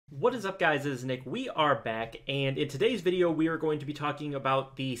What is up, guys? It is Nick. We are back, and in today's video we are going to be talking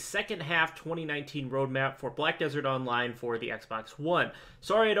about the second half 2019 roadmap for Black Desert Online for the Xbox One.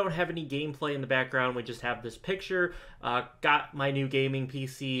 Sorry I don't have any gameplay in the background, we just have this picture. Got my new gaming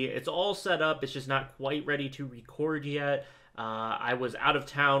PC. It's all set up, it's just not quite ready to record yet. I was out of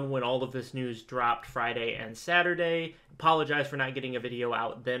town when all of this news dropped Friday and Saturday. Apologize for not getting a video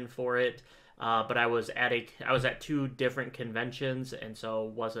out then for it. But I was at two different conventions, and so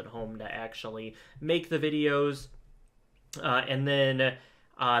wasn't home to actually make the videos. And then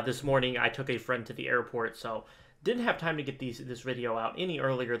this morning I took a friend to the airport, so didn't have time to get this video out any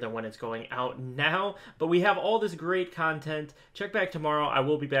earlier than when it's going out now. But we have all this great content. Check back tomorrow. I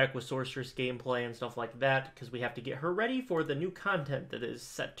will be back with Sorceress gameplay and stuff like that, because we have to get her ready for the new content that is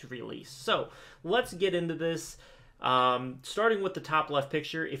set to release. So let's get into this. Starting with the top left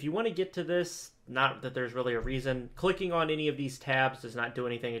picture, if you want to get to this, not that there's really a reason, clicking on any of these tabs does not do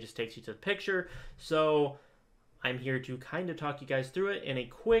anything, it just takes you to the picture. So I'm here to kind of talk you guys through it in a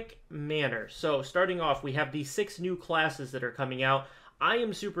quick manner. So starting off, we have these 6 new classes that are coming out. I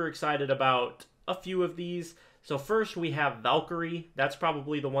am super excited about a few of these. So first we have Valkyrie. That's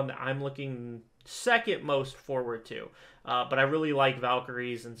probably the one that I'm looking second most forward to. But I really like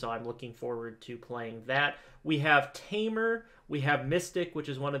Valkyries, and so I'm looking forward to playing that. We have Tamer, we have Mystic, which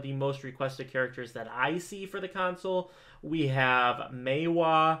is one of the most requested characters that I see for the console. We have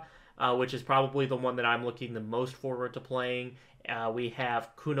Meiwa, which is probably the one that I'm looking the most forward to playing. We have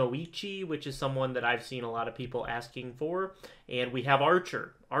Kunoichi, which is someone that I've seen a lot of people asking for. And we have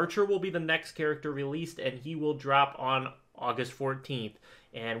Archer. Archer will be the next character released, and he will drop on August 14th.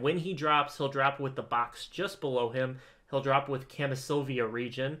 And when he drops, he'll drop with the box just below him. He'll drop with Kamasylvia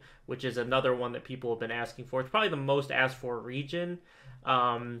region, which is another one that people have been asking for. It's probably the most asked for region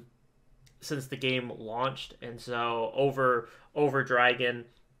since the game launched. And so over Dragon,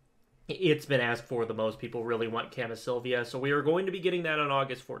 it's been asked for the most. People really want Kamasylvia. So we are going to be getting that on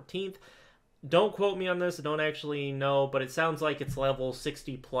August 14th. Don't quote me on this, I don't actually know, but it sounds like it's level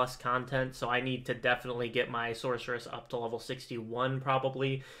 60 plus content, so I need to definitely get my Sorceress up to level 61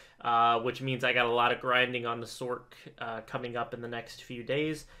 probably, which means I got a lot of grinding on the Sorc coming up in the next few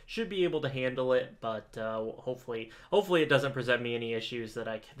days. Should be able to handle it, but hopefully it doesn't present me any issues that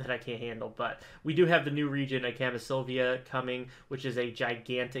I can't handle. But we do have the new region of Kamasylvia coming, which is a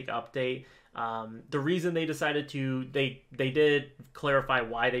gigantic update. The reason they decided to, they did clarify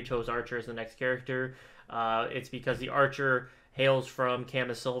why they chose Archer as the next character. It's because the Archer hails from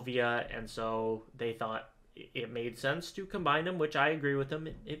Kamasylvia, and so they thought it made sense to combine them, which I agree with them.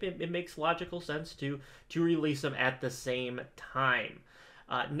 It makes logical sense to release them at the same time.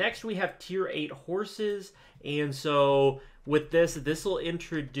 Next we have tier 8 horses, and so with this will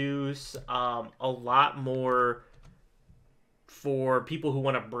introduce a lot more for people who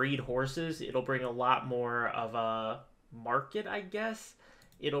want to breed horses. It'll bring a lot more of a market, I guess.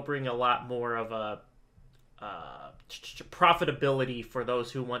 It'll bring a lot more of a profitability for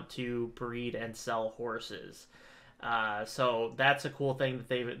those who want to breed and sell horses. So that's a cool thing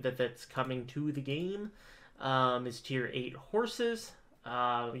that's coming to the game, is tier 8 horses.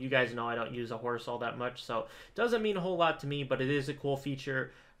 You guys know I don't use a horse all that much, so it doesn't mean a whole lot to me, but it is a cool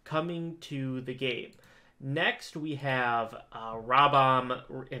feature coming to the game. Next, we have Rabam's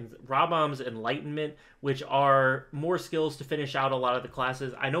Enlightenment, which are more skills to finish out a lot of the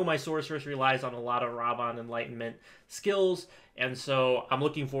classes. I know my Sorceress relies on a lot of Rabam Enlightenment skills, and so I'm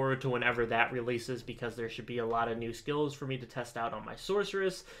looking forward to whenever that releases, because there should be a lot of new skills for me to test out on my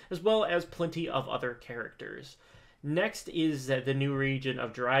Sorceress, as well as plenty of other characters. Next is the new region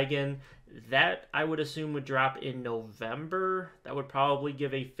of Dragon. That, I would assume, would drop in November. That would probably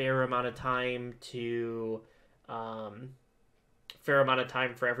give a fair amount of time to,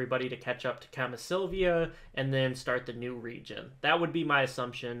 for everybody to catch up to Kamasylvia and then start the new region. That would be my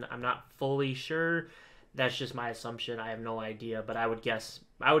assumption. I'm not fully sure. That's just my assumption. I have no idea, but I would guess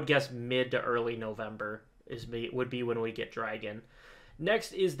mid to early November would be when we get Dragon.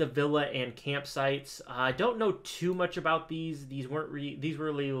 Next is the villa and campsites. I don't know too much about these. These were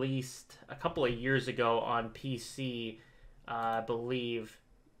released a couple of years ago on PC, I believe.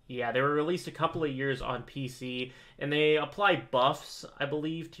 Yeah, they were released a couple of years on PC, and they apply buffs, I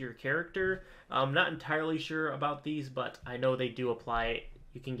believe, to your character. I'm not entirely sure about these, but I know they do apply.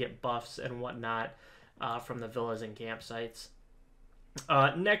 You can get buffs and whatnot from the villas and campsites.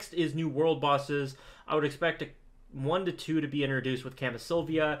 Next is new world bosses. I would expect 1 to 2 to be introduced with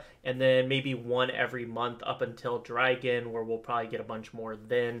Kamasylvia, and then maybe 1 every month up until Dragon, where we'll probably get a bunch more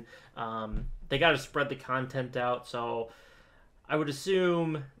then. They got to spread the content out, so I would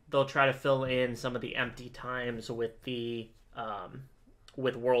assume they'll try to fill in some of the empty times with the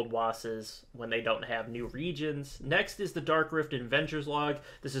with world bosses when they don't have new regions. Next is the Dark Rift Adventures log.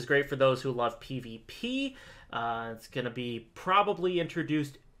 This is great for those who love PvP. It's going to be probably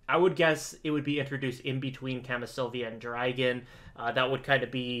introduced, I would guess it would be introduced in between Kamasylvia and Dragon. That would kind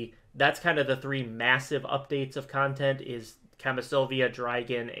of be, that's kind of the three massive updates of content is Kamasylvia,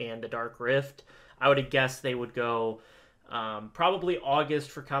 Dragon, and the Dark Rift. I would guess they would go probably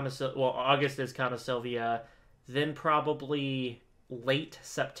August for Kamasylvia, well, August is Kamasylvia, then probably late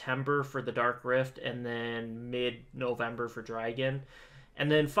September for the Dark Rift, and then mid-November for Dragon. And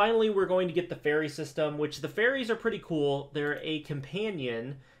then finally we're going to get the fairy system, which the fairies are pretty cool. They're a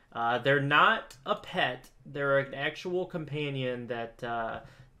companion. They're not a pet. They're an actual companion that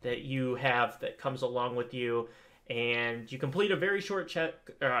that you have that comes along with you, and you complete a very short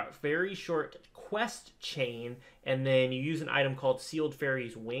quest chain, and then you use an item called Sealed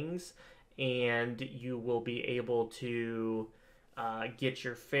Fairy's Wings, and you will be able to get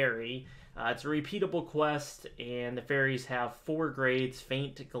your fairy. It's a repeatable quest, and the fairies have 4 grades: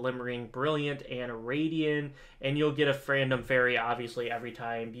 Faint, Glimmering, Brilliant, and Radiant, and you'll get a random fairy, obviously, every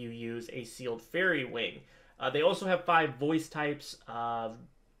time you use a Sealed Fairy Wing. They also have 5 voice types: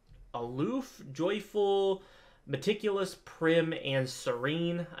 Aloof, Joyful, Meticulous, Prim, and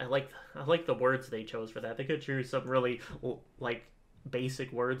Serene. I like the words they chose for that. They could choose some really, like,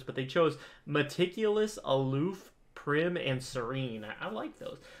 basic words, but they chose Meticulous, Aloof, Prim, and Serene. I like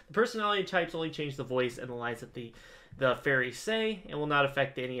those. The personality types only change the voice and the lines that the fairies say, and will not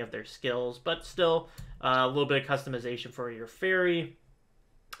affect any of their skills, but still a little bit of customization for your fairy.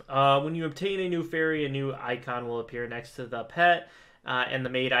 When you obtain a new fairy, a new icon will appear next to the pet and the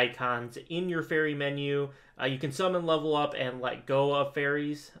maid icons in your fairy menu. You can summon, level up, and let go of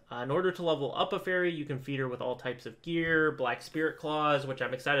fairies. In order to level up a fairy, you can feed her with all types of gear, Black Spirit Claws, which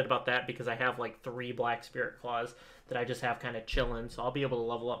I'm excited about that because I have like 3 Black Spirit Claws that I just have kind of chilling, so I'll be able to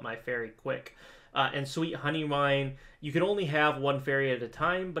level up my fairy quick. And Sweet Honey Wine, you can only have 1 fairy at a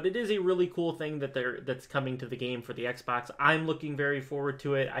time, but it is a really cool thing that's coming to the game for the Xbox. I'm looking very forward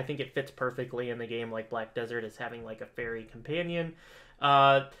to it. I think it fits perfectly in the game, like Black Desert is having like a fairy companion.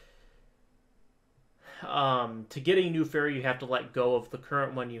 To get a new fairy, you have to let go of the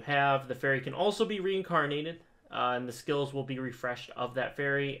current one you have. The fairy can also be reincarnated, and the skills will be refreshed of that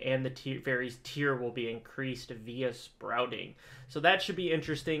fairy, and the fairy's tier will be increased via sprouting. So that should be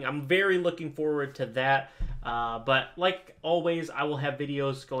interesting. I'm very looking forward to that. But like always, I will have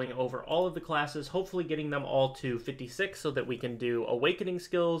videos going over all of the classes, hopefully getting them all to 56 so that we can do awakening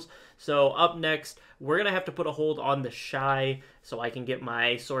skills. So up next, we're going to have to put a hold on the Shy so I can get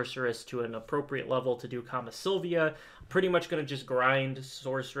my Sorceress to an appropriate level to do Kamasylvia. Pretty much going to just grind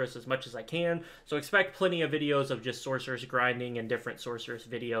Sorceress as much as I can. So expect plenty of videos of just Sorceress grinding and different Sorceress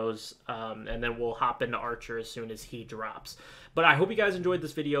videos. And then we'll hop into Archer as soon as he drops. But I hope you guys enjoyed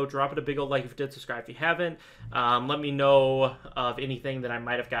this video. Drop it a big old like if you did, subscribe if you haven't. Let me know of anything that I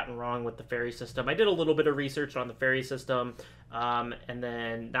might have gotten wrong with the fairy system. I did a little bit of research on the fairy system, and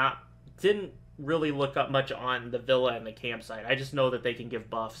then didn't really look up much on the villa and the campsite. I just know that they can give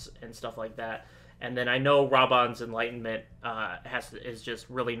buffs and stuff like that. And then I know Raban's Enlightenment is just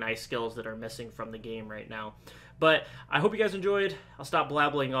really nice skills that are missing from the game right now. But I hope you guys enjoyed. I'll stop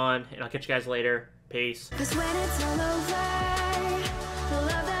blabbling on, and I'll catch you guys later. Peace. 'Cause when it's all over